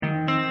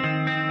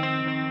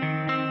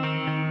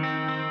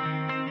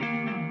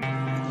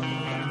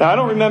Now, I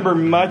don't remember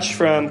much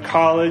from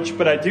college,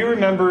 but I do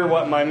remember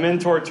what my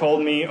mentor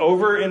told me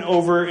over and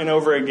over and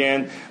over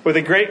again with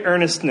a great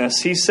earnestness.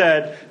 He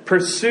said,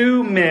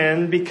 "Pursue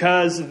men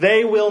because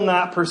they will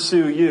not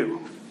pursue you."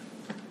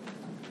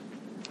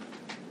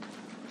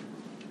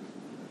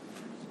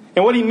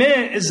 And what he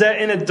meant is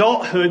that in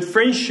adulthood,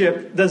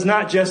 friendship does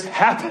not just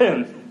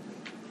happen.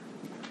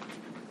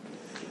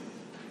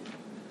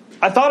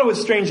 I thought it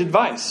was strange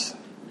advice.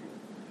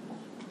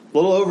 A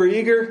little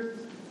overeager.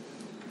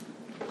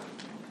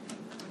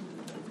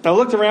 I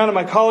looked around at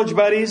my college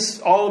buddies,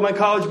 all of my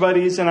college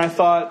buddies, and I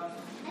thought,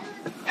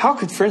 how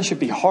could friendship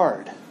be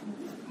hard?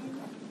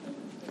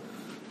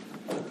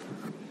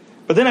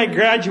 But then I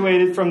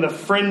graduated from the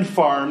friend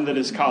farm that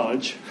is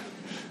college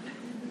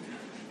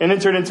and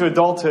entered into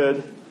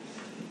adulthood.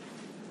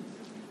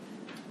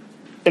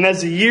 And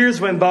as the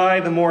years went by,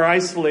 the more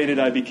isolated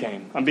I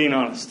became. I'm being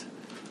honest.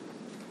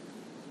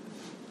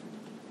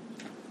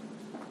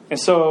 And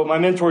so my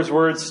mentor's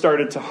words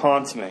started to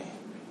haunt me.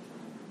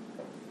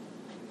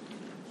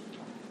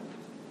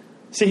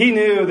 See, he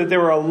knew that there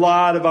were a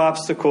lot of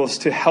obstacles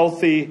to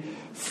healthy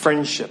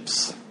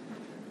friendships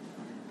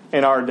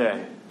in our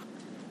day.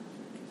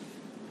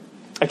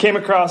 I came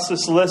across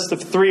this list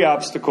of 3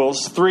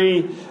 obstacles,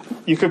 3,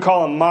 you could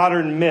call them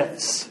modern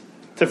myths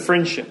to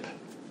friendship.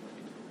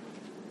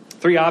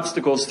 3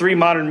 obstacles, 3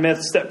 modern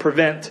myths that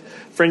prevent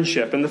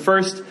friendship. And the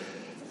first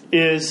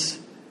is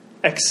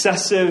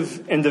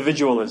excessive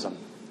individualism.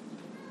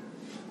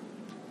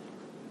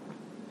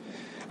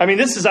 I mean,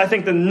 this is, I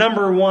think, the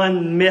number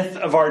one myth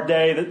of our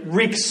day that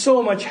wreaks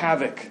so much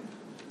havoc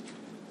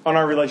on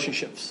our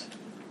relationships.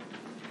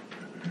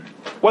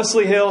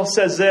 Wesley Hill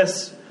says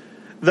this: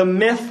 the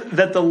myth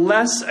that the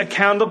less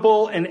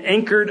accountable and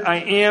anchored I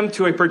am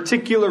to a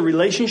particular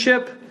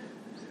relationship,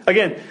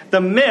 again,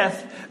 the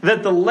myth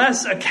that the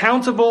less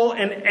accountable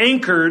and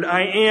anchored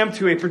I am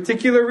to a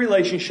particular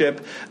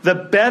relationship, the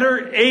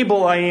better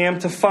able I am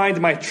to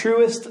find my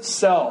truest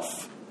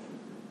self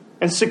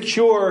and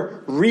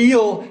secure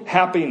real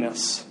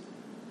happiness.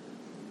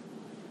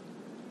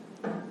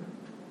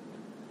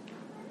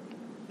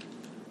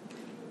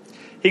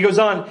 He goes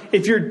on,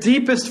 if your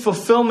deepest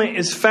fulfillment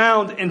is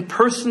found in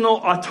personal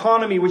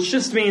autonomy, which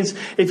just means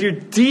if your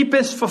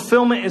deepest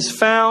fulfillment is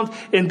found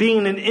in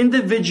being an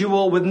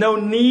individual with no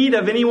need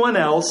of anyone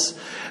else,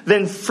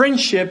 then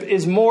friendship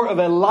is more of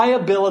a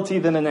liability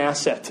than an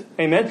asset.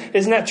 Amen?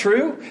 Isn't that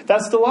true?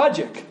 That's the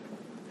logic.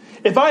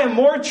 If I am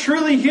more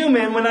truly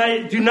human when I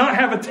do not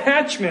have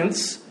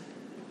attachments,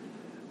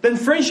 then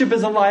friendship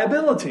is a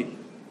liability.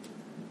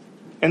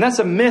 And that's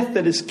a myth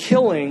that is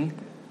killing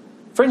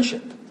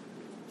friendship.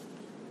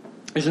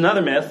 There's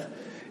another myth.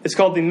 It's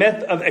called the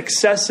myth of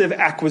excessive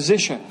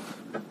acquisition.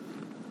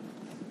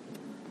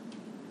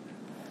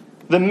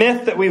 The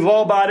myth that we've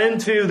all bought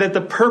into that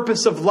the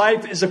purpose of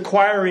life is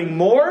acquiring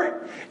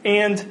more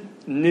and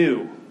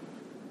new.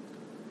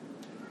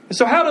 And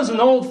so how does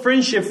an old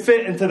friendship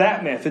fit into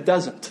that myth? It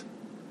doesn't.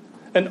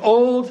 An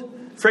old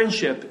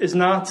friendship is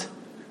not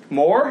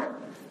more,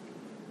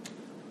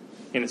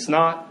 and it's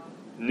not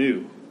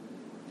new.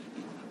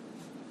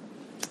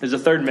 There's a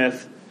third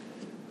myth.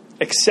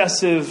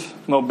 Excessive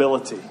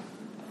mobility.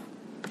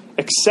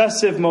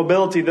 Excessive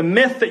mobility. The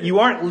myth that you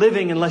aren't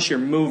living unless you're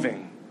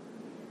moving.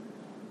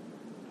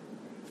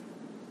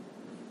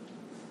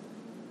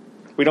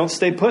 We don't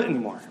stay put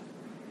anymore.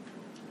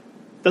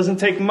 It doesn't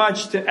take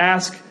much to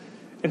ask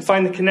and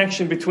find the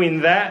connection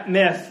between that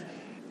myth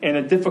and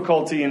a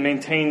difficulty in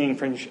maintaining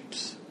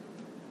friendships.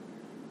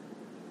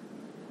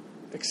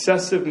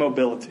 Excessive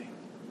mobility.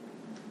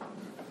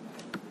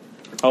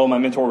 Oh, my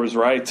mentor was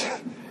right.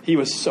 He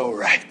was so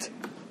right.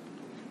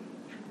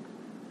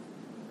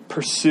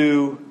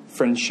 Pursue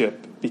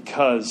friendship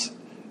because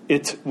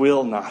it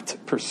will not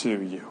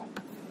pursue you.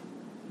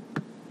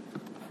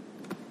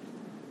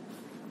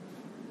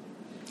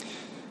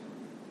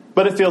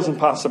 But it feels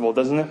impossible,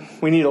 doesn't it?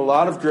 We need a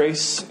lot of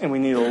grace and we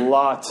need a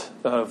lot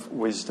of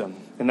wisdom.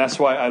 And that's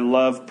why I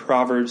love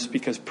Proverbs,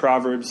 because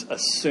Proverbs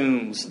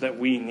assumes that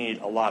we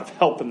need a lot of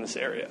help in this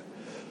area.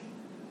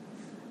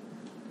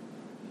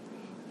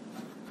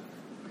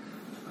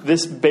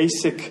 This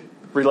basic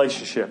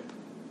relationship,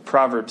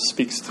 Proverbs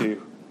speaks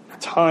to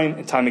time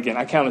and time again.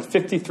 I counted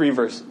 53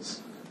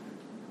 verses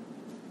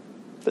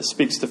that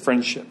speaks to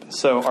friendship.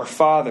 So our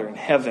Father in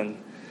heaven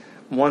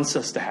wants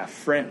us to have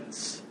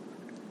friends,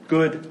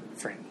 good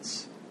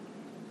friends.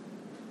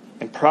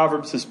 And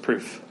Proverbs is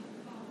proof.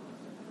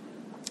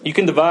 You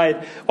can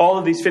divide all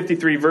of these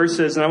 53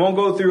 verses, and I won't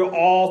go through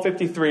all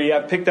 53.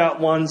 I've picked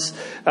out ones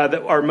that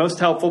are most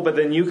helpful, but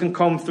then you can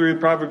comb through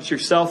Proverbs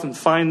yourself and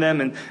find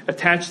them and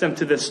attach them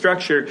to this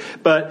structure.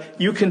 But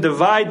you can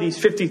divide these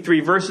 53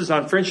 verses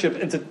on friendship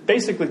into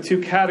basically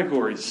 2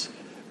 categories.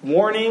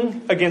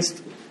 Warning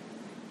against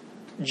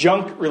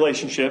junk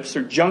relationships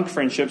or junk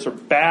friendships or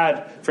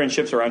bad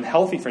friendships or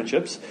unhealthy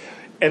friendships,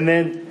 and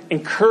then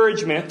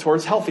encouragement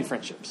towards healthy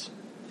friendships.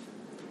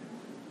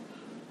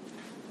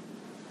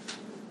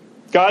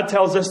 God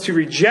tells us to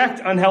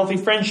reject unhealthy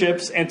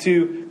friendships and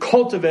to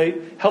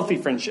cultivate healthy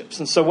friendships.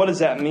 And so what does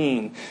that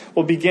mean?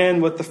 We'll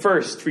begin with the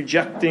first,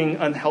 rejecting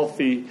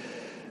unhealthy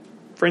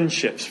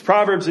friendships.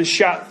 Proverbs is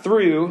shot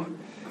through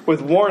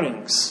with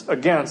warnings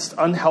against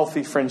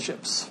unhealthy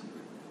friendships.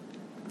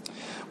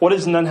 What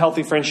is an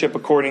unhealthy friendship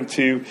according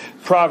to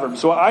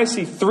Proverbs? Well, I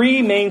see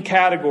three main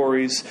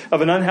categories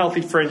of an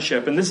unhealthy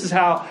friendship, and this is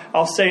how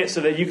I'll say it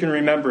so that you can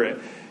remember it.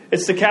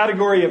 It's the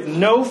category of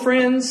no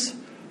friends,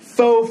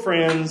 faux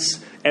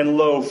friends, and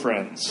low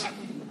friends.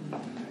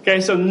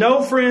 Okay, so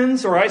no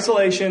friends or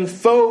isolation,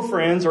 faux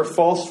friends or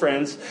false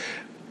friends,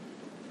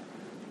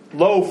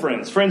 low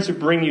friends, friends who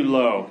bring you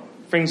low,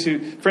 friends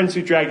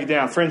who drag you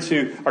down, friends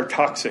who are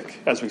toxic,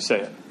 as we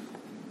say it.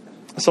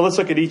 So let's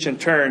look at each in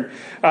turn.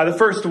 The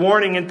first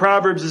warning in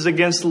Proverbs is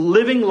against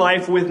living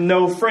life with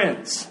no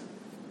friends.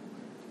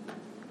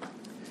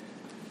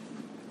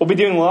 We'll be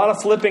doing a lot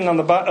of flipping on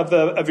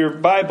of your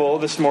Bible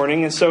this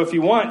morning, and so if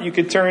you want, you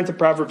could turn to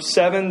Proverbs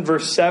 7,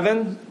 verse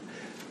 7.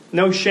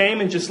 No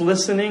shame in just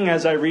listening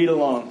as I read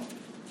along.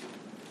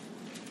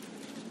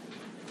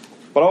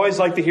 But I always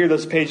like to hear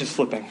those pages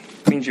flipping.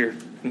 It means you're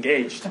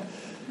engaged.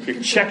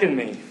 You're checking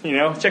me.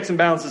 Checks and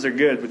balances are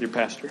good with your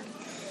pastor.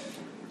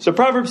 So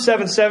Proverbs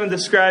 7:7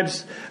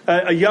 describes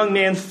a young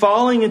man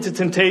falling into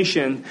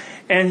temptation,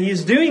 and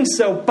he's doing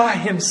so by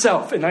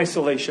himself in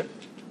isolation.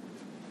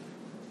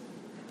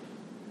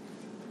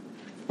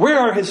 Where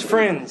are his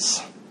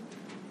friends?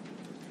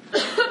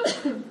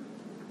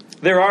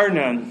 There are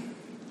none.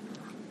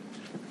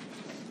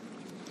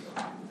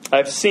 I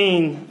have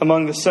seen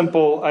among the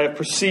simple, I have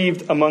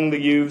perceived among the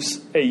youths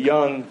a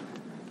young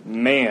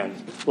man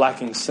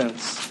lacking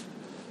sense.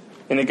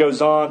 And it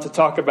goes on to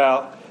talk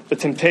about the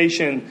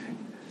temptation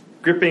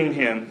gripping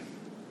him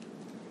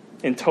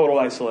in total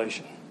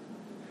isolation.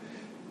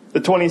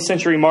 The 20th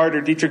century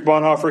martyr Dietrich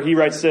Bonhoeffer, he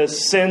writes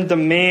this: sin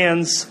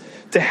demands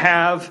to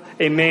have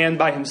a man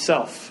by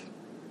himself.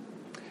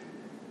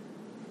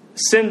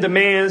 Sin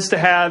demands to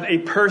have a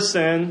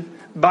person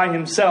by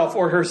himself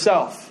or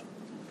herself.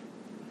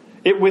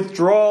 It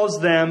withdraws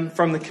them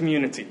from the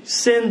community.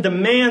 Sin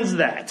demands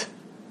that.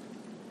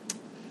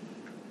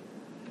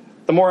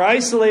 The more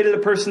isolated a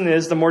person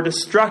is, the more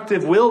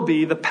destructive will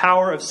be the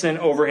power of sin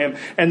over him,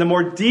 and the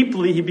more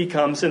deeply he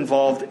becomes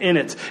involved in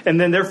it.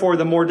 And then, therefore,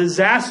 the more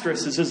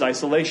disastrous is his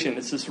isolation.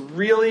 It's this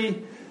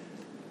really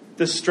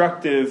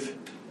destructive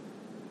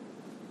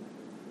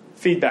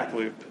feedback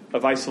loop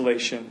of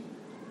isolation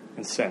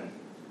and sin.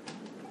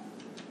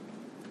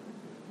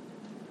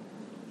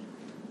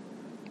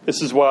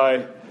 This is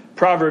why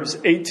Proverbs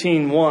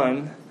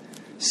 18:1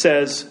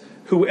 says,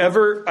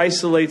 "Whoever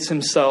isolates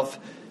himself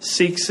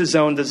seeks his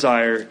own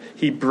desire.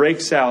 He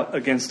breaks out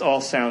against all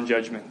sound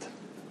judgment."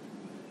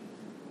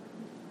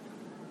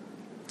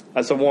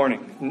 That's a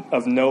warning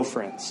of no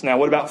friends. Now,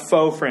 what about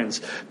faux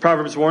friends?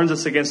 Proverbs warns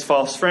us against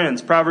false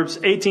friends. Proverbs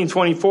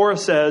 18:24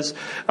 says,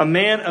 "A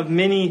man of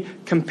many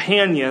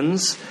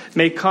companions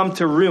may come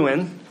to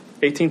ruin."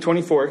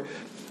 18:24.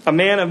 "A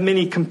man of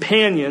many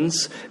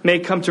companions may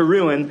come to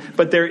ruin,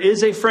 but there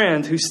is a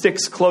friend who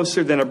sticks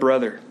closer than a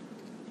brother."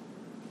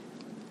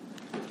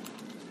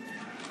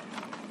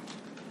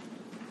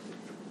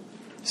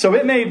 So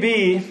it may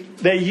be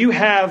that you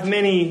have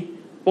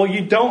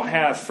you don't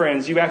have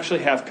friends, you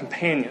actually have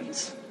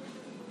companions.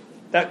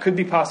 That could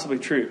be possibly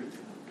true.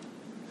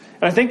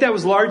 And I think that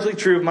was largely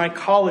true of my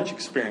college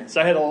experience.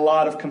 I had a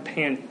lot of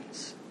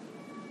companions.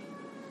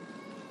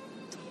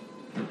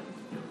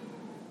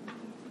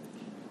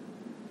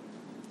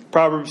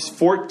 Proverbs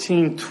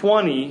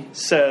 14:20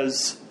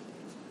 says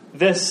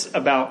this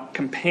about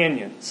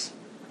companions.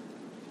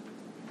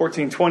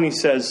 14:20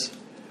 says,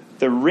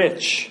 "The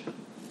rich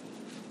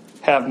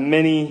have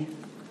many,"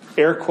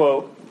 air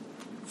quote,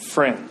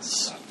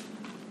 "friends."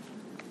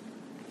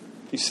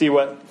 You see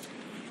what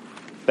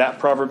that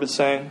proverb is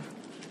saying?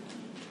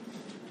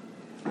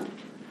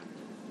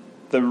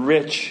 The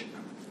rich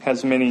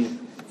has many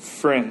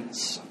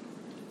friends.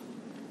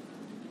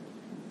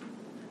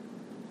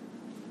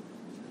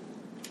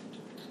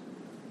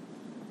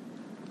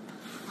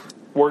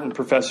 Wharton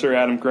professor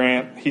Adam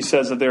Grant, he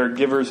says that there are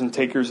givers and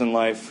takers in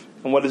life.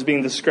 And what is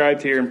being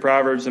described here in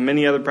Proverbs and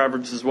many other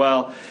Proverbs as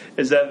well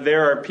is that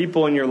there are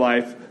people in your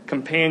life,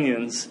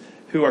 companions,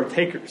 who are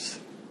takers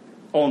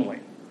only.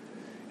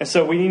 And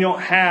so when you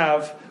don't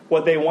have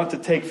what they want to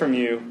take from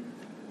you,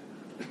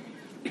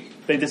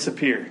 they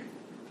disappear.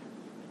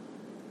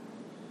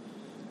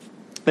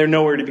 They're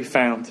nowhere to be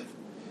found.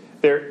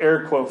 They're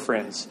air quote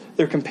friends.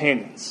 They're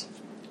companions.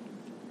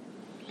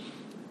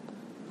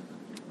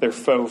 They're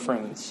faux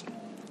friends.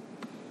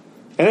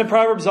 And then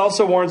Proverbs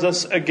also warns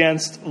us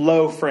against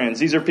low friends.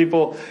 These are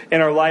people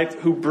in our life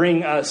who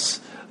bring us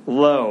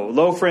low.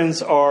 Low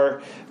friends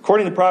are,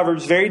 according to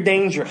Proverbs, very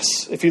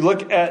dangerous. If you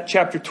look at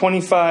chapter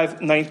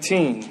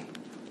 25:19.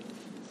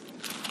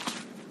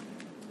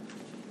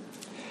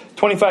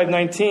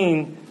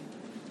 25:19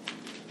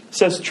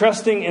 says,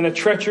 "Trusting in a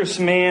treacherous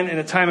man in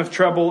a time of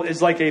trouble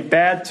is like a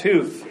bad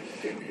tooth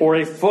or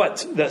a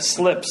foot that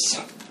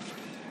slips."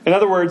 In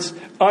other words,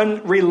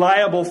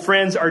 unreliable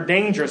friends are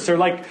dangerous. They're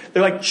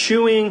like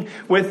chewing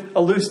with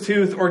a loose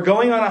tooth or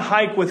going on a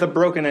hike with a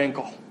broken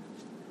ankle.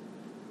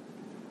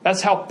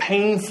 That's how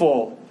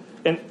painful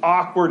and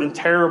awkward and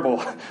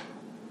terrible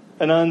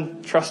an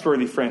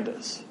untrustworthy friend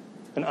is.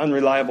 An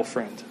unreliable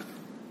friend.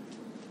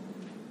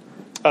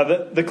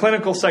 The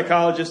clinical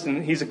psychologist,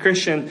 and he's a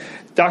Christian,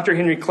 Dr.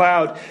 Henry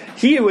Cloud,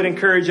 he would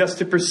encourage us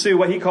to pursue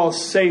what he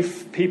calls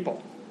safe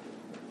people.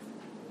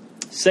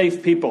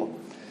 Safe people.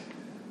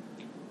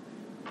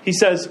 He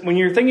says, when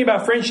you're thinking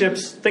about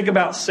friendships, think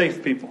about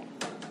safe people.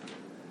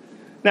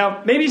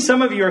 Now, maybe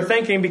some of you are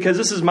thinking, because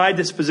this is my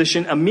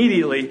disposition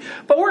immediately,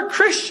 but we're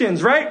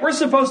Christians, right? We're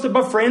supposed to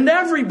befriend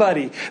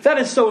everybody. That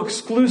is so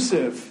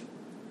exclusive.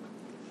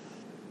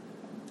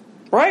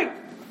 Right?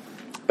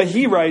 But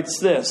he writes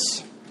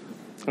this,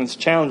 and it's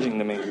challenging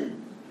to me.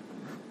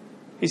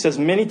 He says,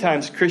 many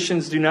times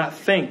Christians do not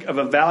think of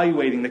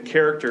evaluating the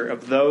character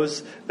of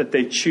those that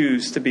they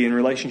choose to be in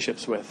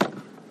relationships with.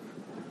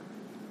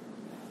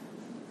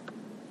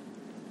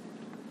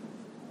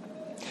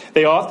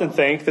 They often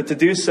think that to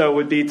do so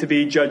would be to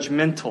be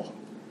judgmental.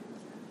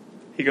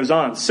 He goes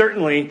on,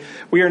 certainly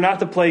we are not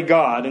to play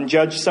God and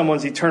judge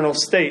someone's eternal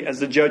state as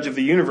the judge of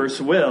the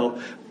universe will,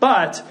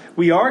 but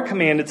we are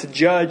commanded to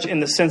judge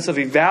in the sense of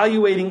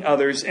evaluating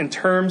others in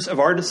terms of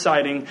our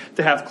deciding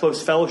to have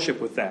close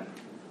fellowship with them.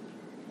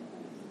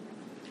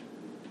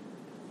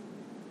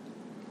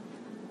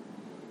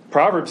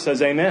 Proverbs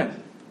says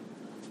amen.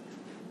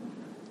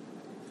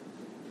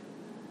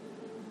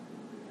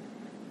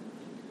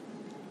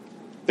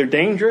 They're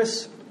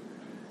dangerous,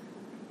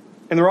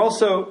 and they're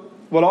also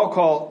what I'll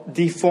call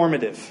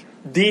deformative.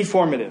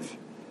 Deformative.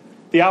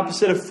 The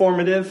opposite of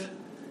formative,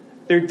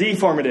 they're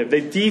deformative. They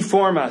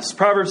deform us.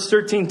 Proverbs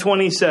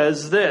 13:20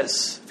 says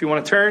this. If you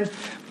want to turn,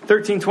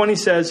 13:20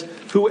 says,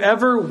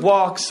 whoever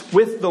walks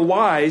with the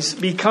wise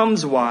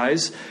becomes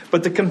wise,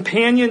 but the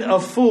companion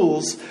of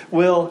fools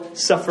will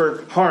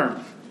suffer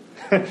harm.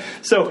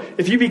 So,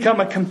 if you become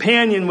a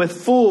companion with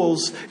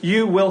fools,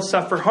 you will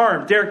suffer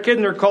harm. Derek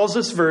Kidner calls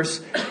this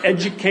verse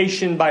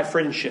education by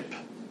friendship.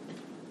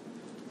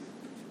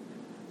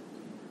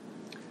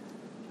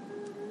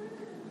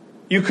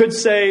 You could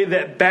say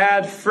that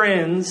bad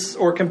friends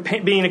or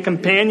being a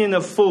companion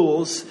of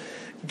fools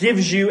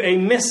gives you a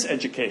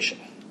miseducation.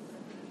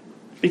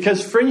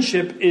 Because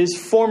friendship is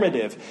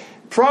formative.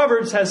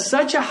 Proverbs has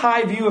such a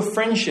high view of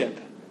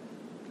friendship.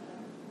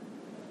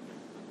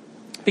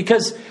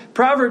 Because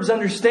Proverbs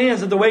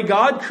understands that the way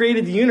God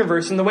created the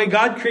universe and the way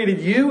God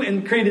created you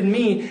and created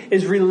me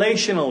is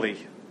relationally.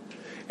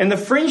 And the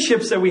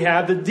friendships that we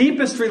have, the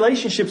deepest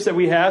relationships that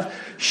we have,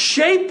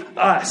 shape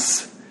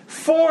us,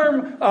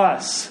 form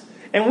us.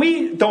 And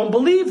we don't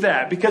believe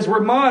that because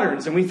we're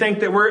moderns and we think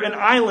that we're an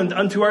island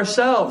unto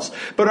ourselves.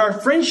 But our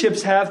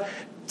friendships have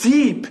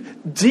deep,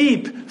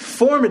 deep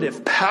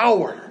formative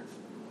power,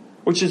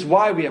 which is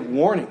why we have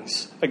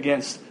warnings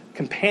against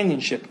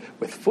companionship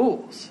with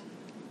fools.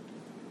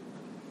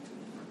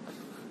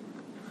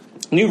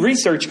 New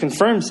research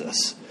confirms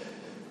this.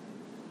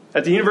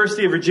 At the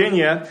University of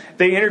Virginia,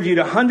 they interviewed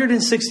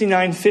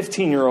 169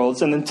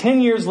 15-year-olds, and then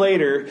 10 years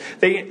later,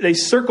 they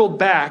circled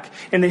back,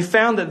 and they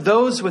found that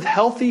those with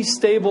healthy,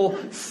 stable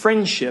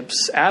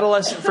friendships,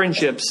 adolescent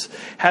friendships,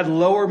 had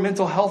lower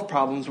mental health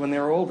problems when they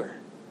were older.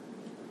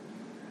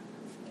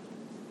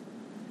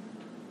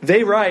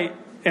 They write,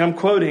 and I'm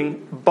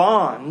quoting,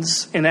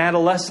 bonds in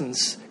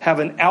adolescence have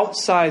an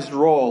outsized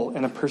role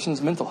in a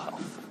person's mental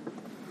health.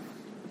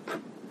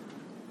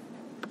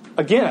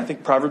 Again, I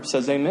think Proverbs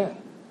says amen.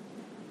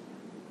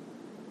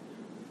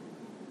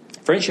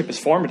 Friendship is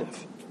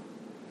formative.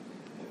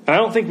 And I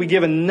don't think we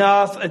give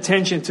enough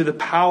attention to the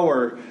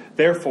power,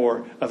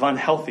 therefore, of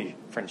unhealthy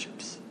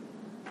friendships.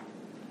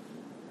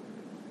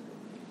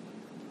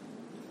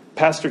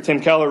 Pastor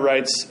Tim Keller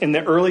writes, in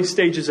the early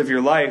stages of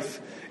your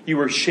life, you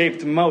were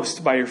shaped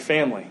most by your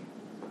family.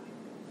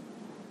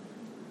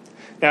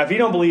 Now, if you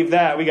don't believe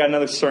that, we got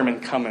another sermon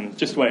coming.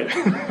 Just wait.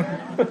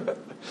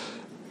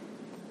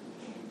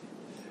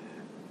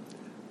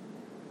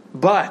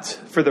 But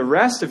for the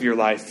rest of your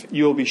life,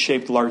 you will be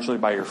shaped largely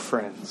by your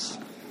friends.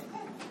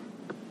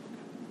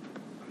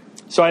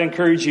 So I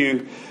encourage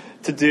you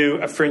to do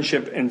a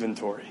friendship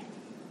inventory.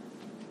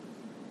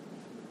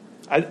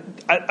 I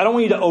don't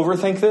want you to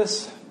overthink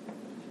this,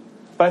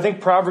 but I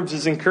think Proverbs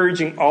is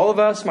encouraging all of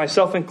us,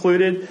 myself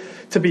included,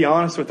 to be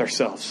honest with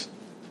ourselves.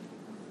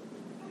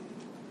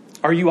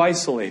 Are you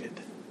isolated?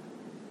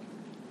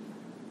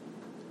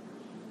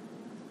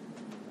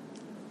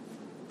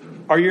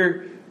 Are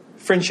your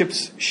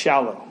friendships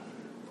shallow?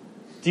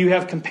 Do you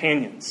have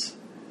companions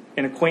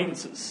and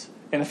acquaintances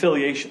and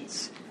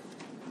affiliations?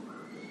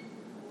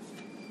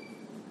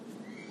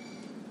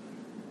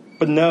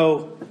 But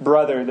no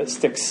brother that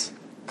sticks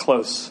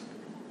close.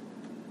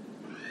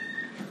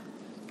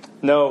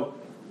 No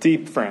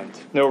deep friend.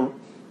 No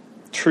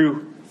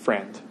true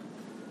friend.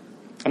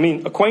 I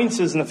mean,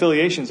 acquaintances and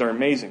affiliations are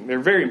amazing. They're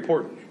very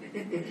important.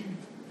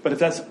 But if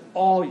that's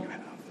all you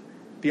have,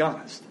 be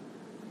honest.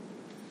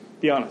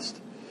 Be honest.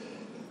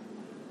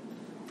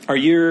 Are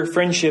your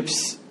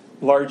friendships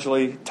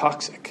largely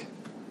toxic?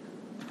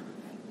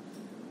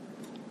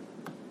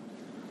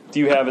 Do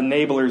you have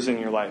enablers in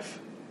your life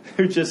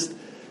who just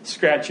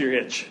scratch your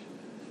itch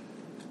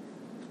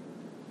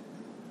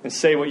and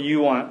say what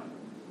you want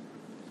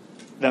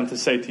them to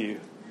say to you?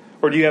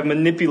 Or do you have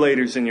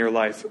manipulators in your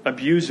life,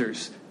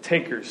 abusers,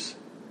 takers?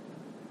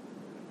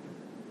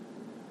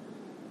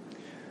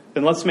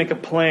 Then let's make a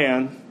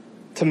plan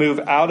to move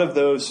out of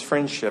those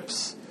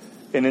friendships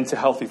and into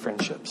healthy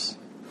friendships.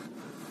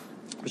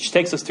 Which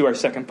takes us to our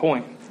second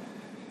point.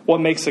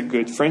 What makes a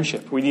good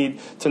friendship? We need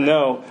to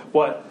know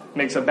what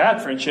makes a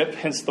bad friendship,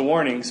 hence the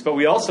warnings. But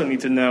we also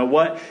need to know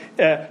what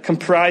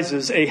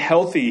comprises a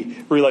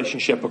healthy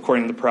relationship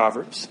according to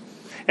Proverbs.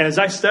 And as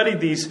I studied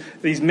these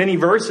many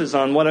verses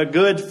on what a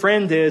good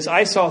friend is,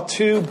 I saw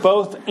two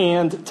both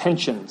and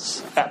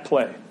tensions at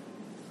play.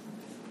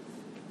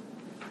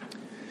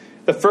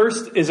 The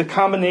first is a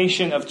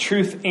combination of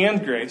truth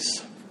and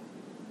grace.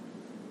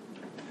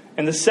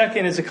 And the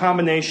second is a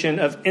combination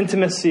of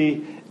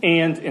intimacy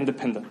and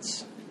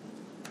independence.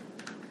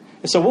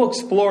 And so we'll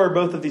explore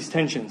both of these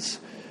tensions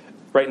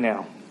right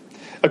now.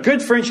 A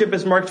good friendship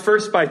is marked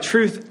first by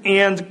truth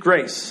and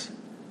grace.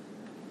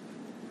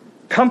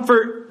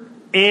 Comfort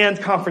and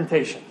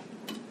confrontation.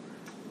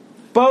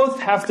 Both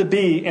have to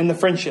be in the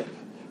friendship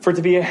for it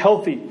to be a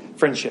healthy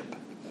friendship.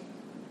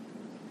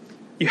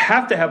 You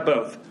have to have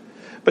both.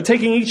 But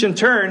taking each in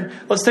turn,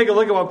 let's take a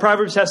look at what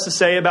Proverbs has to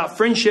say about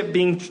friendship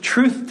being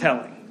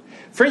truth-telling.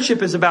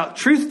 Friendship is about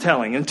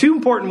truth-telling in two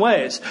important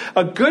ways.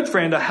 A good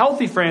friend, a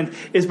healthy friend,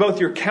 is both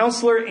your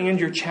counselor and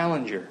your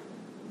challenger.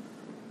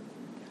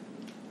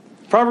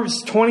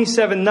 Proverbs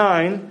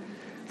 27:9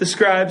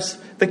 describes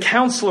the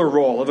counselor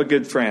role of a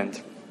good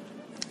friend.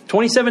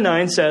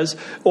 27:9 says,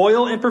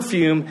 "Oil and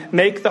perfume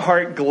make the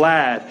heart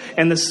glad,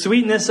 and the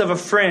sweetness of a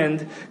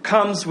friend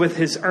comes with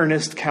his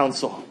earnest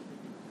counsel."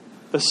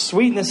 The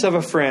sweetness of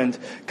a friend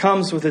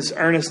comes with his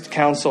earnest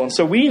counsel. And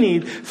so we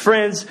need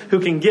friends who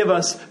can give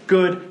us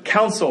good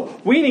counsel.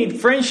 We need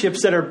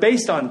friendships that are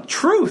based on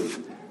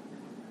truth,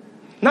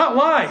 not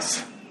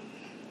lies.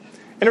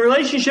 And a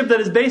relationship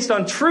that is based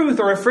on truth,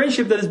 or a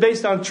friendship that is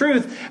based on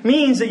truth,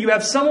 means that you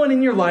have someone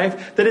in your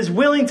life that is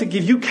willing to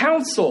give you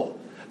counsel,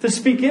 to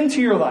speak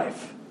into your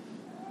life.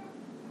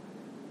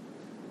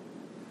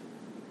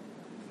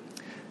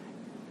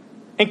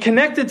 And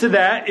connected to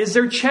that is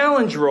their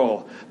challenge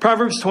role.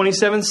 Proverbs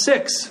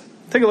 27:6.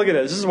 Take a look at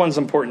this. This one's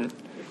important.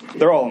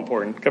 They're all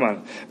important. Come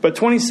on. But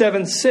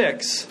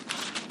 27:6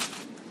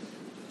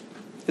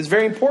 is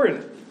very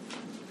important.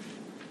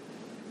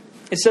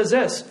 It says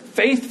this: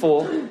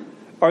 "Faithful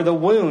are the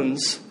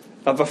wounds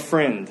of a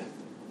friend.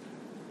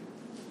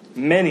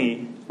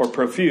 Many, or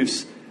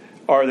profuse,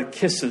 are the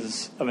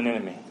kisses of an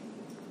enemy."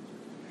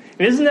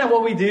 And isn't that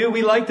what we do?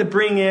 We like to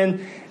bring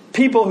in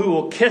people who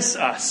will kiss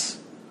us,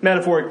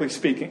 metaphorically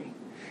speaking.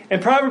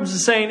 And Proverbs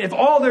is saying, if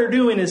all they're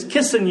doing is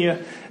kissing you,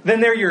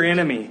 then they're your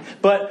enemy.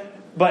 But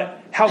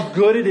how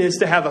good it is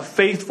to have a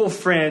faithful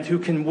friend who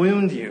can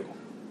wound you.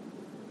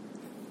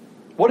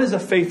 What is a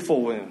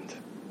faithful wound?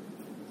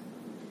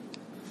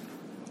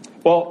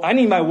 Well, I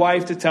need my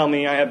wife to tell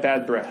me I have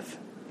bad breath.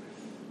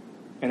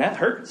 And that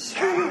hurts.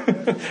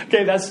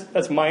 Okay,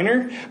 that's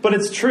minor, but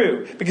it's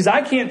true. Because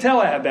I can't tell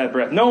I have bad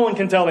breath. No one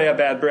can tell they have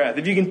bad breath.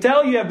 If you can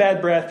tell you have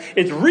bad breath,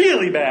 it's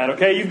really bad,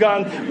 okay? You've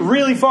gone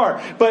really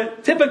far.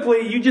 But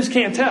typically, you just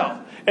can't tell.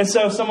 And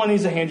so someone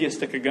needs to hand you a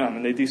stick of gum,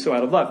 and they do so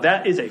out of love.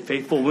 That is a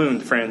faithful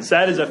wound, friends.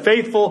 That is a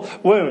faithful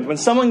wound. When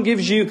someone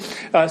gives you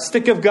a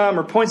stick of gum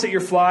or points at your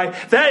fly,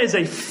 that is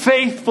a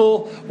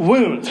faithful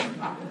wound.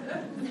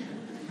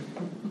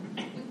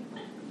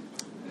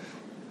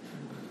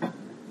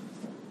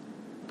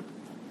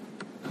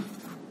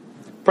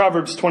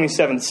 Proverbs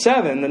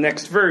 27:7, the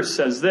next verse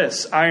says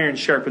this: "Iron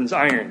sharpens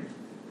iron."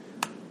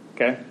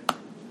 Okay?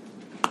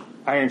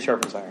 Iron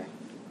sharpens iron.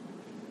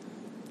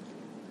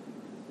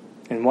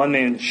 And one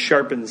man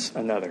sharpens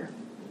another.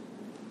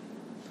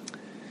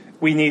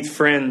 We need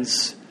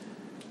friends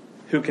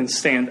who can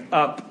stand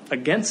up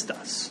against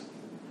us.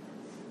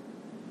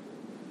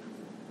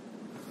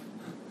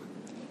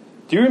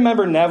 Do you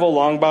remember Neville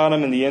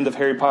Longbottom in the end of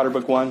Harry Potter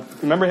Book 1?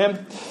 Remember him?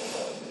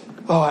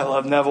 Oh, I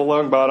love Neville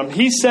Longbottom.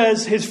 He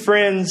says he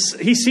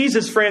sees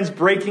his friends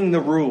breaking the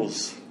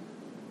rules.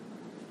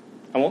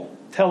 I won't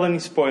tell any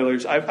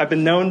spoilers. I've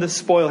been known to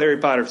spoil Harry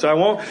Potter, so I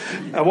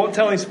won't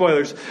tell any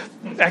spoilers.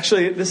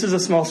 Actually, this is a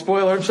small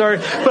spoiler, I'm sorry.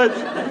 But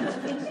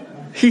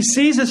he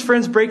sees his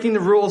friends breaking the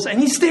rules, and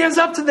he stands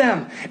up to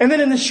them. And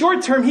then in the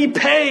short term, he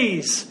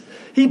pays.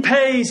 He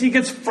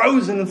gets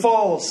frozen and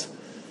falls.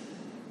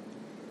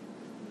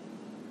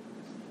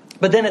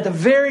 But then at the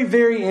very,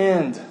 very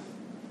end,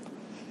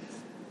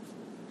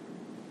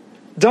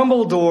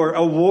 Dumbledore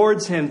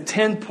awards him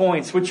 10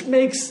 points, which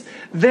makes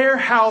their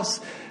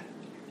house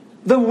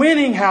the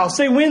winning house.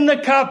 They win the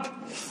cup.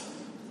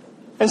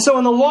 And so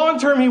in the long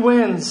term, he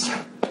wins.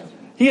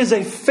 He is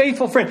a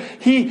faithful friend.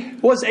 He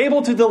was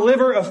able to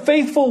deliver a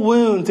faithful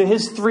wound to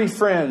his three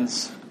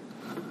friends,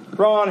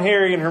 Ron,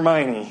 Harry, and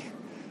Hermione.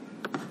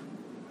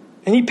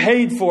 And he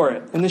paid for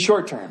it in the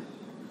short term.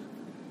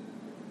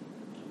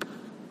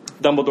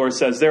 Dumbledore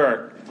says, there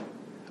are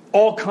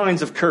all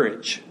kinds of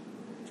courage,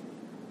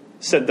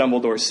 said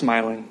Dumbledore,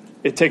 smiling.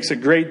 It takes a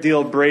great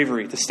deal of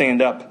bravery to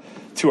stand up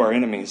to our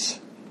enemies,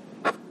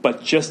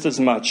 but just as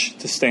much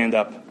to stand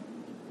up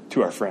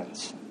to our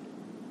friends.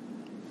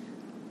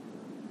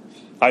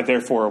 I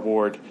therefore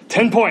award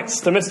 10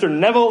 points to Mr.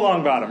 Neville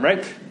Longbottom,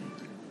 right?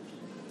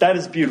 That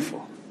is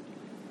beautiful.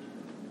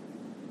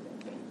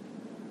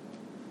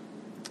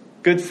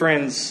 Good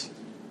friends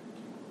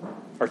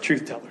are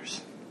truth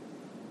tellers.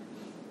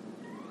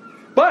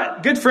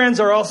 But good friends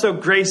are also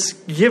grace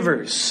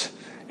givers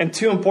in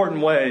two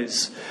important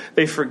ways.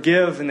 They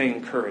forgive and they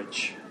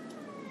encourage.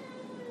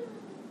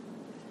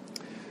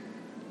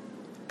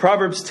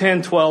 Proverbs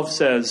 10:12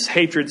 says,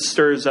 hatred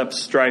stirs up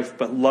strife,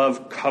 but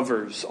love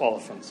covers all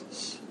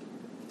offenses.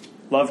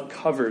 Love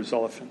covers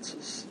all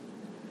offenses.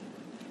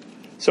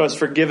 So as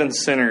forgiven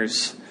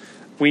sinners,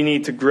 we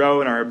need to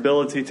grow in our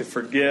ability to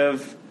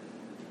forgive.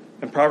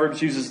 And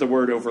Proverbs uses the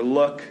word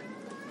overlook,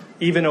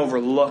 even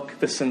overlook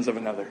the sins of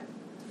another.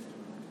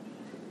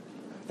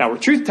 Now, we're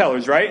truth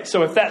tellers, right?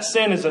 So if that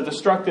sin is a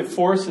destructive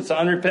force, it's an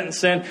unrepentant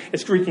sin,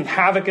 it's wreaking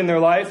havoc in their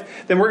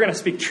life, then we're going to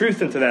speak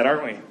truth into that,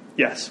 aren't we?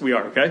 Yes, we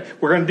are, okay?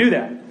 We're going to do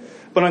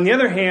that. But on the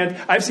other hand,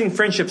 I've seen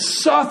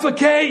friendships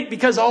suffocate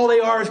because all they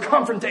are is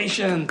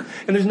confrontation.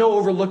 And there's no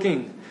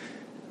overlooking.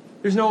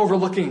 There's no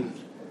overlooking.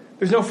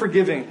 There's no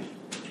forgiving.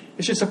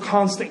 It's just a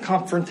constant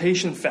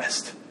confrontation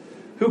fest.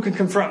 Who can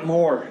confront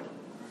more?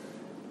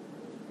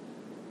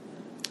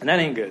 And that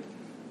ain't good.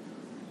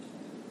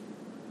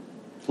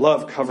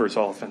 Love covers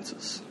all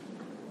offenses.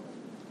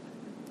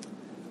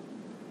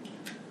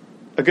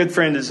 A good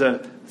friend is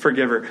a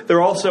forgiver.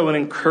 They're also an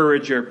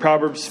encourager.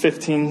 Proverbs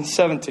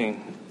 15:17.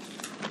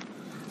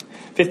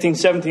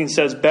 15:17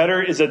 says,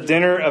 better is a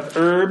dinner of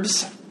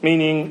herbs,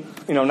 meaning,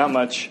 not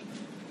much.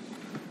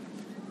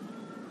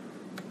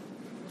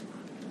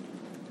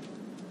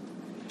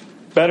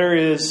 Better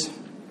is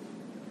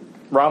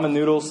ramen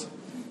noodles.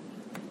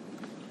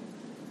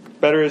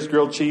 Better is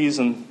grilled cheese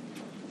and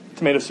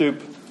tomato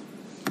soup.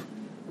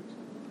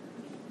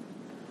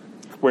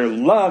 Where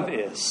love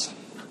is,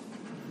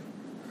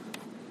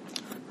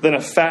 than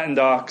a fattened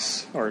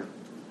ox or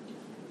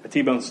a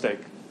T-bone steak.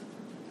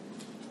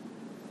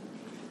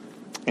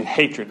 And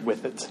hatred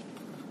with it.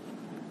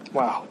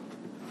 Wow.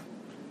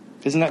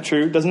 Isn't that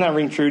true? Doesn't that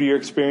ring true to your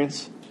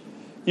experience?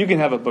 You can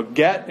have a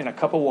baguette and a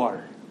cup of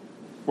water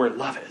where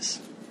love is.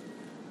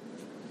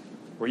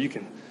 Where you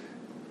can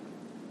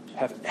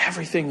have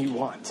everything you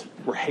want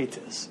where hate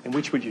is. And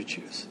which would you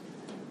choose?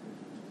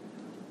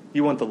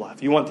 You want the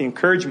love. You want the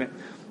encouragement.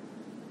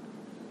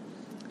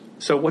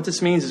 So what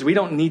this means is we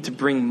don't need to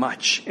bring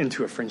much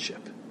into a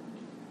friendship.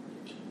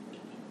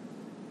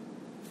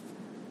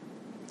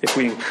 If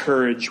we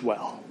encourage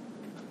well.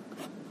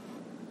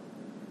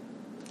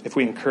 If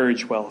we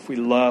encourage well. If we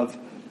love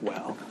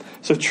well.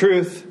 So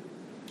truth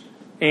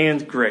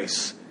and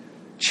grace.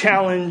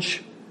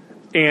 Challenge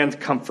and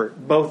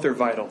comfort. Both are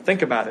vital.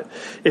 Think about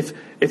it.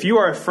 If you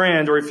are a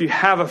friend or if you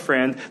have a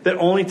friend that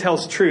only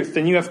tells truth,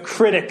 then you have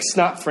critics,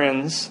 not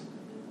friends.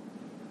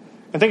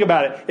 And think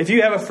about it. If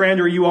you have a friend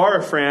or you are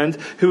a friend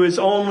who is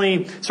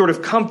only sort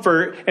of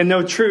comfort and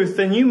no truth,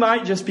 then you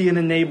might just be an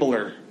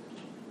enabler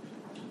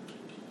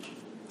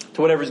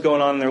to whatever's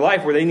going on in their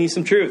life where they need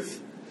some truth.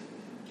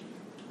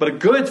 But a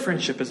good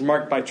friendship is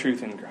marked by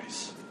truth and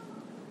grace.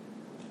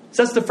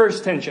 So that's the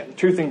first tension,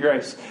 truth and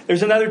grace.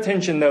 There's another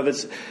tension, though,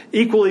 that's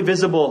equally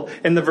visible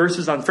in the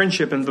verses on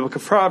friendship in the book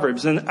of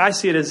Proverbs. And I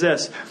see it as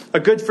this. A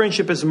good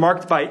friendship is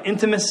marked by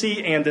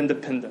intimacy and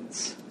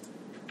independence.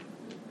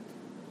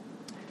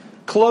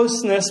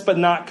 Closeness, but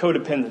not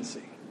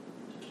codependency.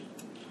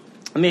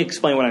 Let me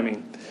explain what I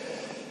mean.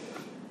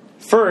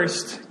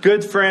 First,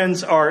 good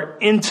friends are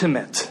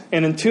intimate,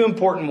 and in two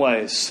important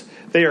ways.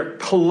 They are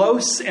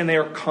close and they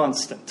are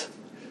constant.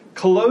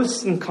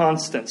 Close and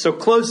constant. So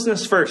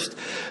closeness first.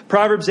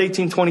 Proverbs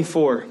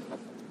 18:24.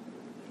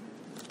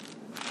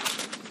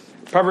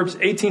 Proverbs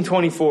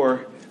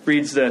 18:24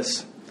 reads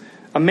this.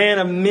 A man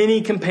of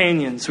many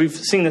companions, we've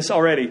seen this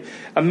already.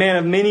 A man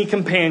of many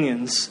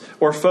companions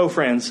or faux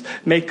friends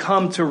may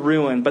come to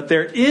ruin, but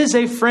there is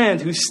a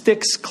friend who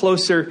sticks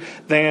closer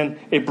than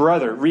a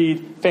brother.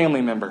 Read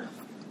family member.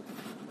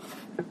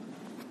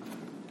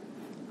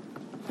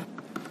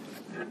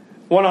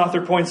 One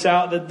author points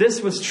out that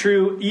this was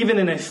true even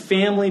in a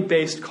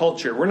family-based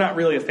culture. We're not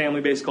really a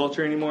family-based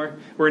culture anymore.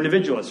 We're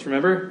individualists,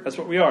 remember? That's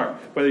what we are.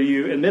 Whether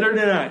you admit it or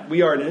not,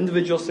 we are an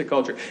individualistic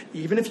culture.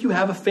 Even if you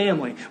have a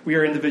family, we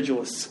are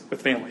individualists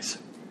with families.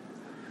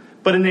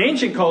 But in the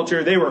ancient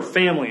culture, they were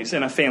families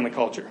in a family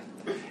culture.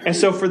 And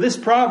so for this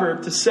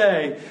proverb to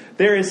say,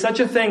 there is such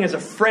a thing as a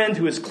friend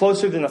who is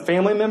closer than a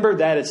family member,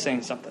 that is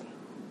saying something.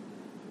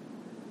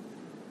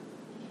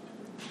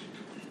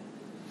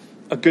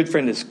 A good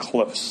friend is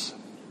close.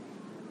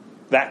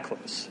 That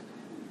close.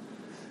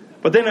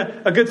 But then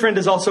a good friend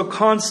is also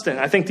constant.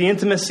 I think the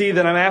intimacy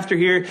that I'm after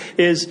here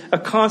is a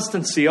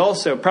constancy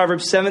also.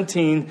 Proverbs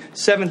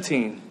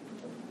 17:17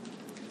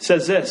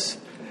 says this.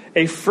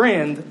 A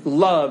friend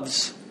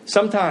loves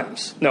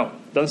sometimes. No,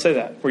 doesn't say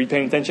that. Were you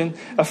paying attention?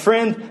 A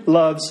friend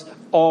loves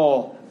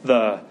all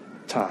the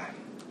time.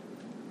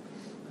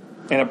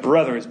 And a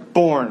brother is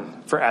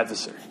born for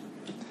adversary.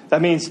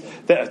 That means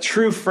that a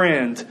true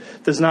friend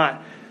does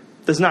not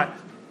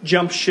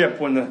jump ship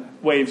when the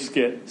waves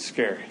get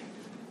scary.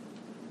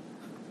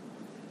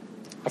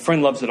 A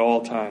friend loves it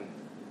all the time.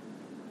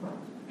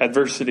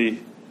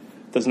 Adversity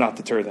does not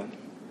deter them.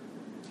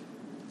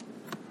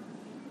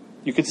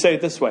 You could say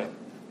it this way.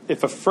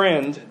 If a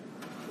friend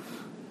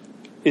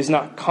is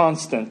not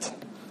constant,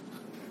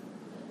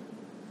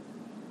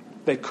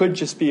 they could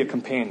just be a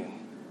companion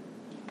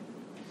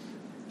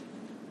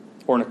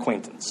or an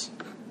acquaintance.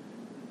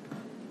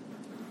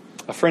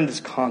 A friend is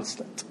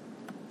constant.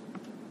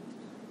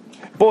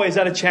 Boy, is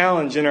that a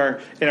challenge in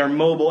our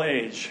mobile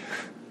age.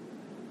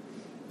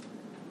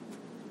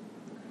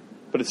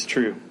 But it's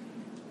true.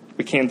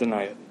 We can't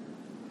deny it.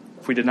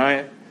 If we deny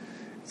it,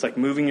 it's like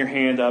moving your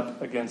hand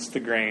up against the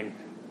grain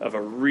of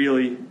a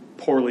really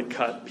poorly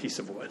cut piece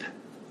of wood.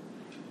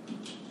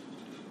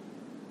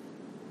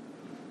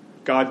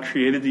 God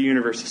created the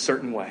universe a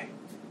certain way.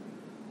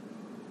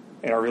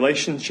 And our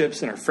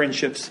relationships and our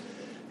friendships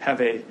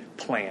have a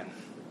plan,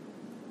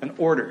 an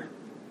order.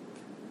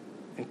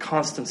 And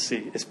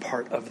constancy is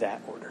part of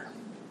that order.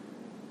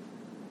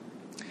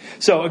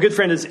 So a good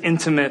friend is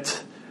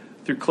intimate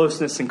through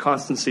closeness and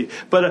constancy.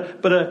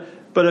 But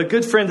a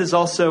good friend is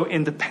also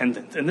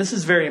independent. And this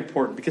is very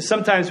important because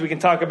sometimes we can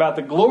talk about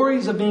the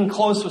glories of being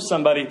close with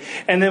somebody.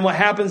 And then what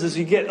happens is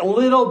you get a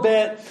little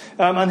bit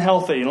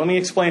unhealthy. Let me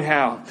explain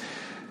how.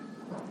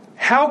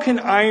 How can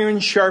iron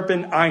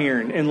sharpen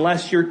iron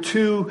unless you're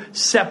two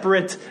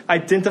separate,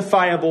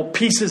 identifiable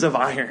pieces of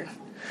iron?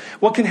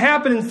 What can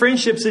happen in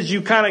friendships is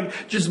you kind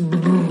of just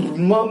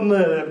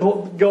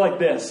go like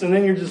this, and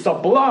then you're just a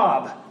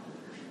blob.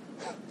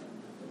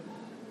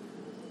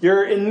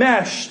 You're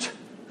enmeshed.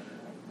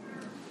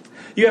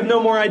 You have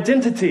no more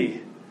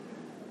identity.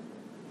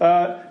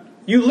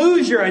 You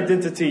lose your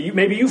identity.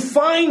 Maybe you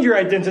find your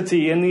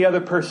identity in the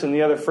other person,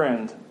 the other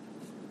friend.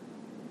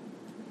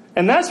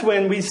 And that's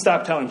when we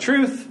stop telling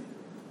truth.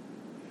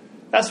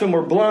 That's when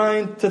we're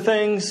blind to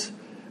things.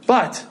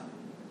 But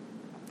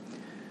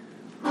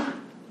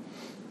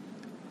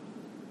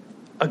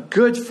a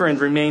good friend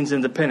remains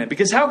independent.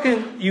 Because how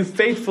can you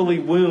faithfully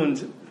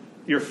wound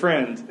your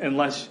friend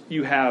unless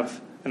you have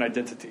an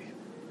identity?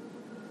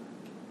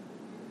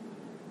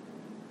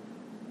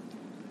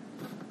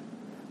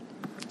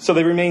 So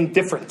they remain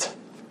different,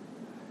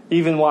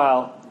 even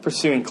while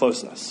pursuing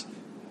closeness.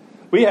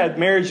 We had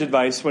marriage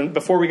advice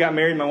before we got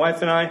married, my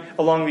wife and I,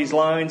 along these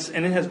lines,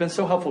 and it has been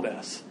so helpful to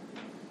us.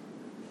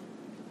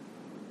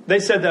 They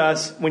said to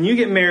us, when you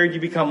get married, you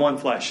become one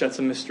flesh. That's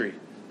a mystery.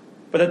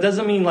 But that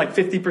doesn't mean like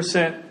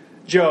 50%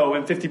 Joe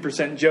and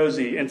 50%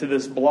 Josie into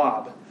this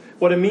blob.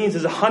 What it means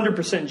is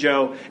 100%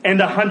 Joe and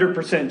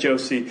 100%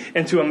 Josie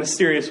into a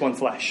mysterious one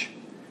flesh.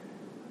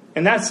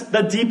 And that's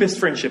the deepest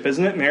friendship,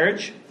 isn't it?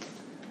 Marriage.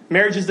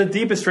 Marriage is the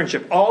deepest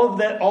friendship. All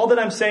that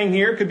I'm saying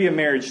here could be a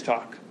marriage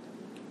talk.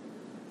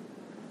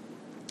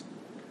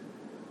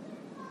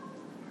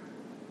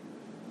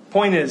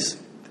 Point is,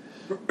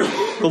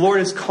 the Lord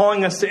is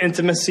calling us to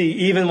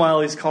intimacy even while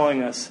He's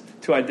calling us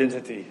to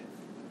identity.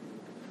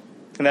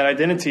 And that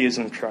identity is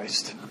in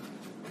Christ.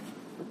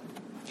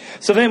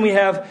 So then we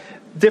have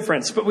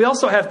difference, but we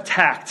also have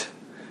tact.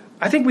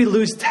 I think we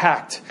lose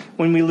tact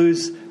when we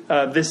lose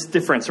this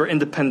difference or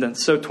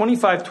independence. So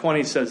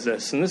 25:20 says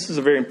this, and this is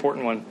a very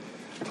important one.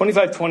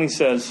 25:20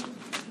 says,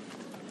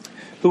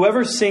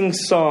 whoever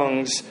sings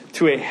songs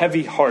to a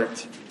heavy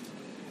heart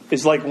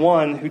is like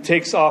one who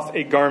takes off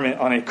a garment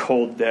on a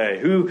cold day.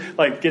 Who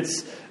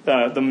gets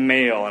the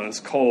mail and it's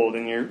cold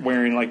and you're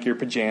wearing your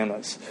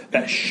pajamas.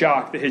 That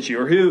shock that hits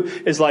you. Or who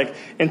is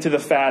into the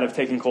fad of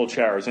taking cold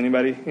showers.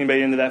 Anybody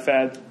into that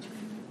fad?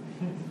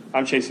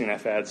 I'm chasing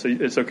that fad, so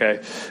it's okay.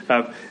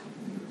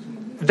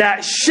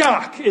 That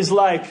shock is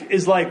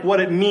like what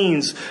it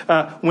means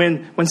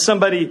when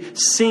somebody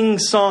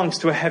sings songs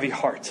to a heavy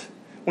heart.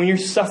 When you're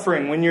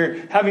suffering, when you're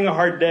having a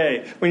hard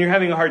day, when you're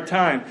having a hard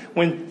time,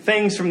 when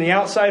things from the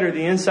outside or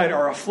the inside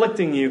are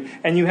afflicting you,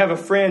 and you have a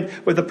friend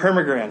with a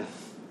permagran.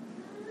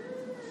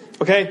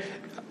 Okay?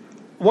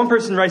 One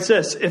person writes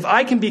this, if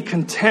I can be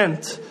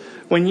content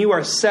when you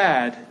are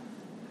sad,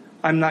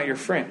 I'm not your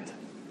friend.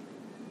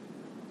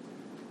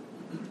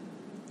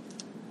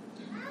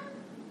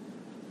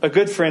 A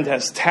good friend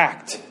has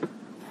tact.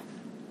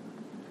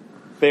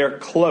 They are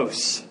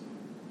close.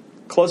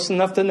 Close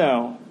enough to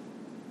know,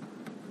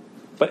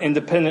 but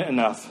independent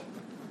enough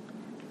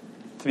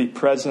to be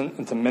present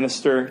and to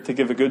minister, to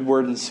give a good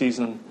word in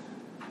season,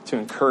 to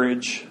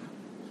encourage,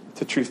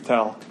 to truth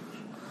tell.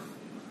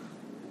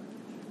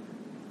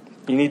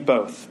 You need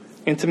both,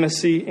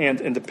 intimacy and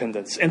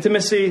independence.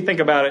 Intimacy, think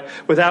about it,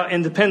 without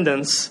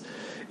independence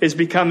is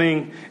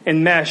becoming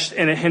enmeshed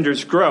and it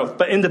hinders growth.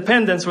 But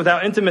independence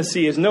without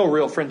intimacy is no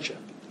real friendship.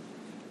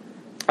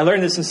 I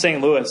learned this in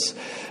St. Louis.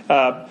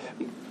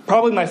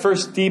 Probably my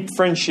first deep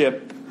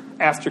friendship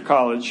after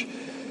college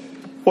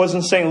was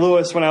in St.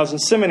 Louis when I was in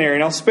seminary,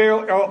 and I'll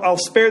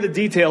spare the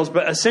details,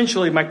 but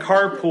essentially my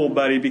carpool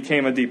buddy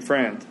became a deep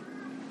friend.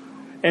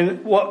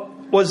 And what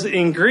was the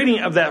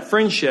ingredient of that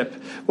friendship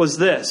was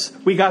this.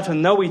 We got to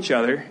know each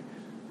other,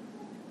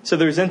 so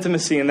there was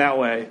intimacy in that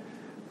way.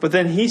 But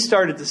then he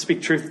started to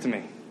speak truth to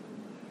me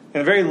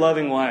in a very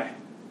loving way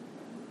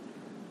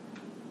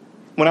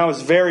when I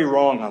was very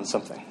wrong on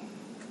something.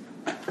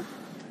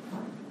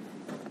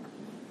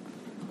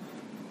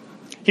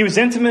 He was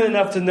intimate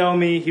enough to know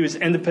me. He was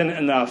independent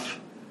enough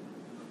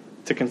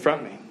to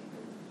confront me.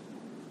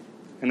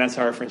 And that's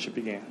how our friendship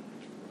began.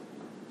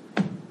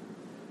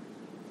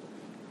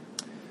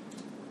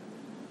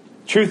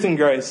 Truth and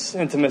grace,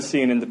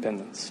 intimacy and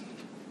independence.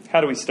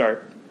 How do we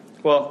start?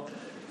 Well,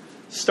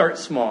 start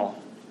small.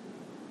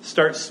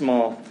 Start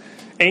small.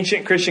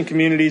 Ancient Christian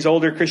communities,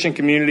 older Christian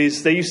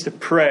communities, they used to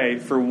pray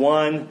for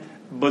one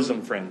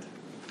bosom friend.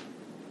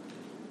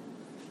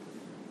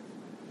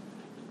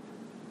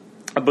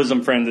 A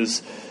bosom friend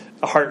is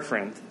a heart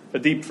friend, a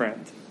deep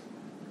friend.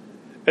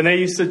 And they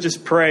used to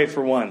just pray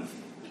for one.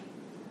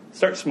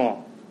 Start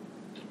small.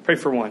 Pray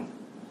for one.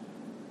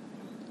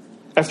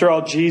 After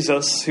all,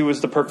 Jesus, who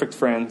was the perfect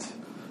friend,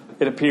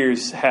 it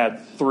appears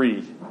had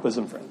 3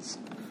 bosom friends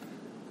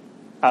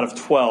out of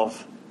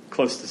 12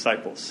 close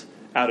disciples,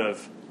 out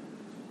of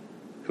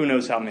who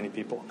knows how many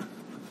people.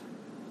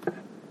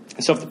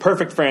 And so if the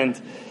perfect friend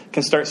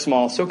can start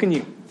small, so can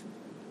you.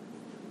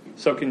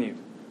 So can you.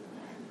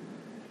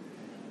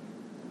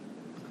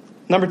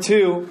 Number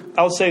 2,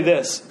 I'll say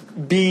this.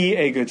 Be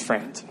a good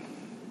friend.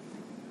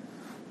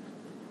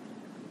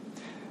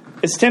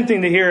 It's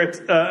tempting to hear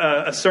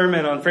a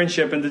sermon on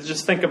friendship and to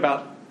just think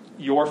about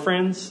your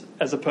friends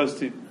as opposed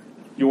to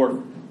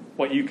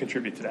what you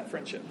contribute to that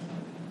friendship.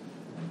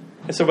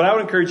 And so what I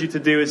would encourage you to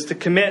do is to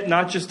commit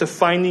not just to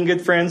finding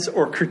good friends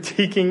or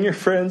critiquing your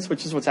friends,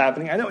 which is what's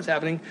happening. I know what's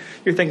happening.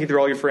 You're thinking through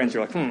all your friends.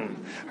 You're like,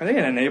 are they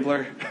an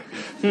enabler?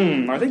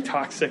 Are they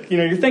toxic?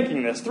 You're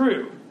thinking this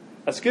through.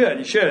 That's good.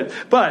 You should.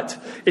 But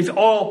if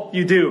all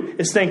you do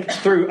is think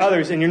through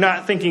others and you're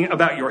not thinking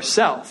about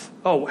yourself,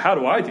 oh, how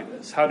do I do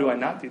this? How do I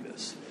not do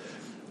this?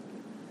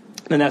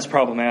 Then that's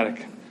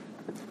problematic.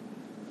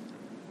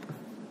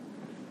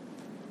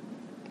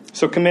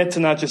 So commit to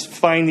not just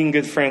finding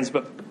good friends,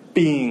 but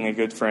being a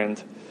good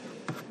friend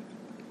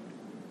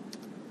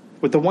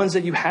with the ones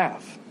that you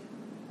have.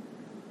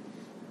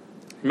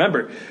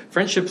 Remember,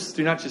 friendships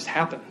do not just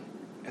happen.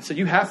 And so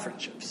you have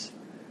friendships.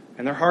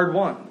 And they're hard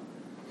won.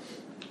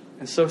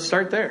 And so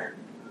start there.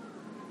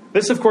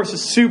 This, of course,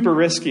 is super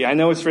risky. I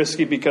know it's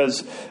risky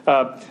because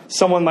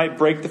someone might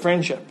break the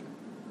friendship.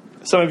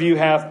 Some of you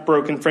have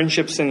broken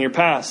friendships in your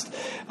past.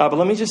 But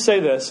let me just say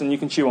this, and you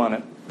can chew on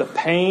it. The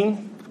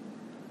pain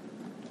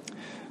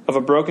of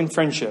a broken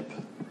friendship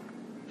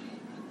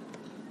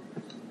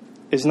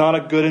is not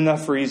a good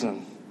enough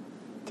reason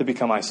to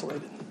become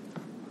isolated.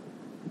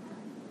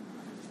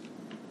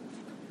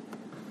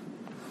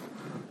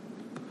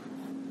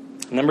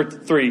 Number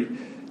 3,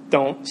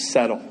 don't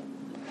settle.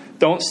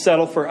 Don't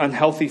settle for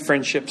unhealthy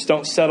friendships.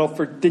 Don't settle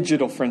for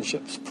digital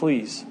friendships,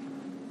 please.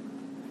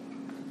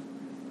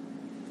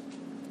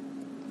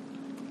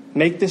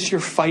 Make this your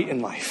fight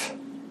in life.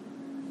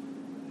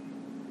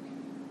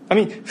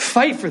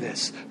 Fight for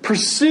this.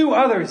 Pursue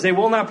others. They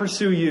will not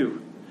pursue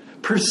you.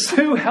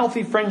 Pursue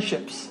healthy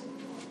friendships.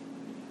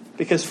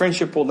 Because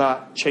friendship will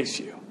not chase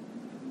you.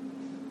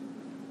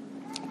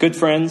 Good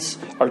friends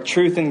are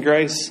truth and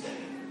grace,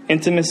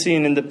 intimacy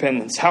and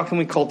independence. How can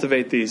we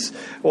cultivate these?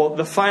 Well,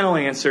 the final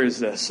answer is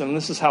this, and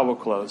this is how we'll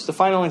close. The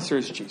final answer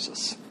is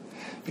Jesus.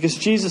 Because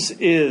Jesus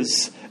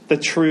is the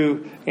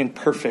true and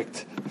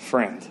perfect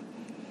friend.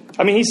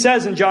 He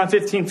says in John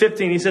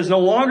 15:15, he says, "No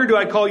longer do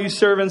I call you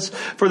servants,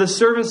 for the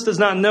servant does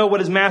not know what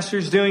his master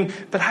is doing,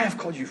 but I have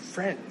called you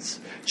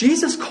friends."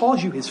 Jesus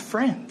calls you his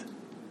friend.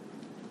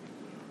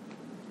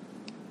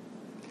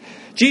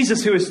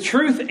 Jesus, who is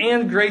truth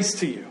and grace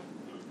to you.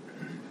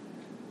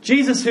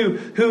 Jesus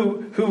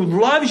who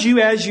loves you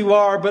as you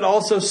are, but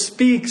also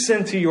speaks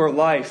into your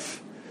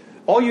life.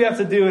 All you have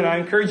to do, and I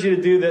encourage you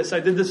to do this, I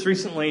did this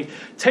recently,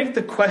 take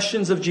the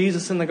questions of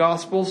Jesus in the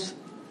Gospels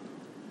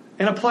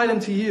and apply them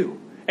to you.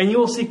 And you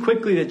will see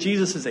quickly that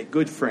Jesus is a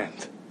good friend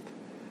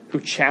who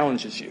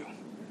challenges you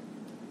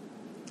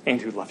and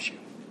who loves you.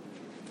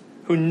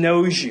 Who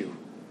knows you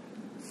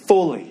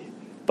fully,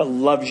 but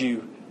loves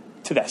you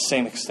to that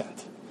same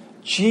extent.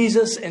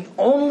 Jesus and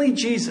only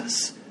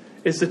Jesus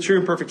is the true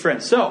and perfect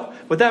friend. So,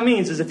 what that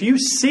means is if you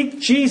seek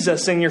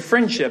Jesus in your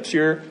friendships,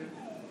 you're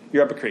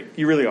up a creek.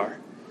 You really are.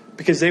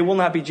 Because they will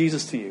not be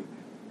Jesus to you.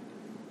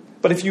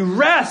 But if you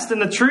rest in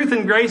the truth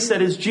and grace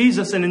that is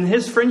Jesus and in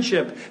his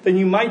friendship, then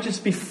you might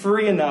just be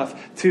free enough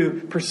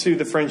to pursue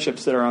the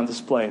friendships that are on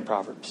display in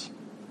Proverbs.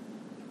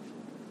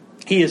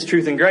 He is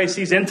truth and grace.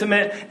 He's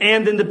intimate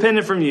and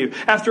independent from you.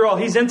 After all,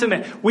 he's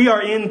intimate. We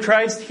are in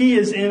Christ. He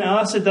is in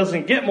us. It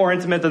doesn't get more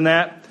intimate than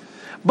that.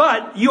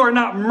 But you are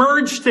not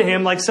merged to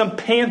him like some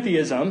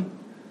pantheism.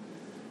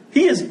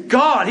 He is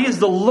God. He is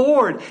the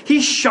Lord. He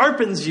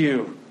sharpens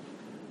you.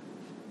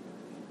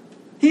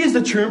 He is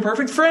the true and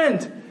perfect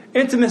friend.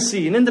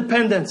 intimacy and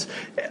independence.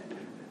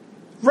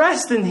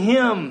 Rest in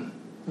Him.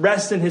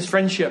 Rest in His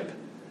friendship.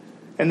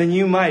 And then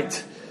you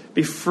might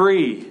be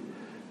free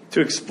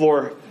to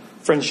explore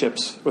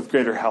friendships with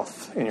greater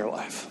health in your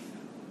life.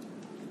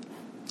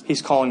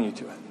 He's calling you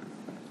to it.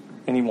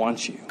 And He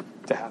wants you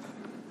to have it.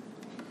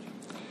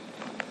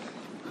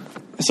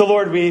 So,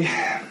 Lord, we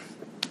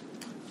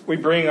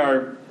bring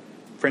our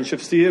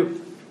friendships to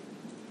you.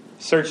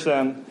 Search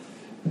them.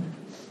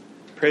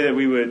 Pray that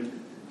we would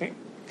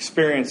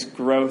experience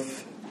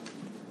growth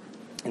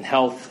and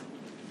health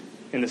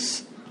in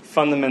this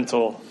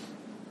fundamental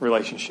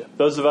relationship.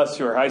 Those of us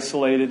who are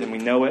isolated and we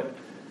know it,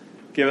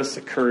 give us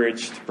the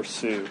courage to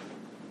pursue.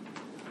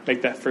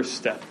 Make that first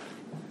step,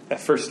 that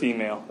first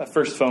email, that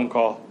first phone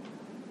call.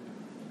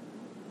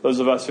 Those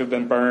of us who have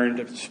been burned,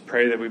 just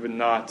pray that we would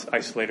not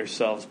isolate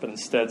ourselves, but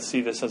instead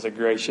see this as a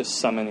gracious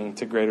summoning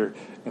to greater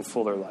and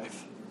fuller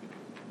life.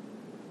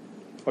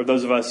 Or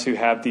those of us who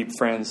have deep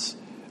friends,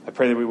 I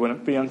pray that we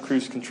wouldn't be on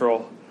cruise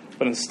control,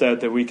 but instead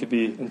that we could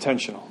be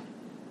intentional.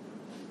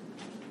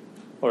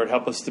 Lord,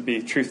 help us to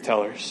be truth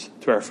tellers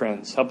to our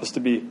friends. Help us to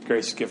be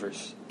grace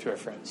givers to our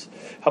friends.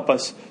 Help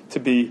us to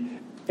be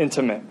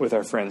intimate with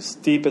our friends,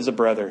 deep as a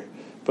brother,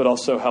 but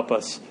also help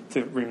us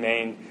to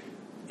remain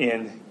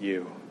in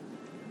you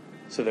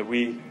so that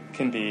we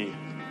can be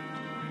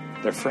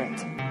their friend.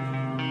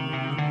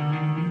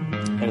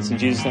 And it's in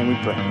Jesus' name we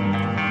pray.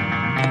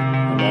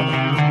 Amen.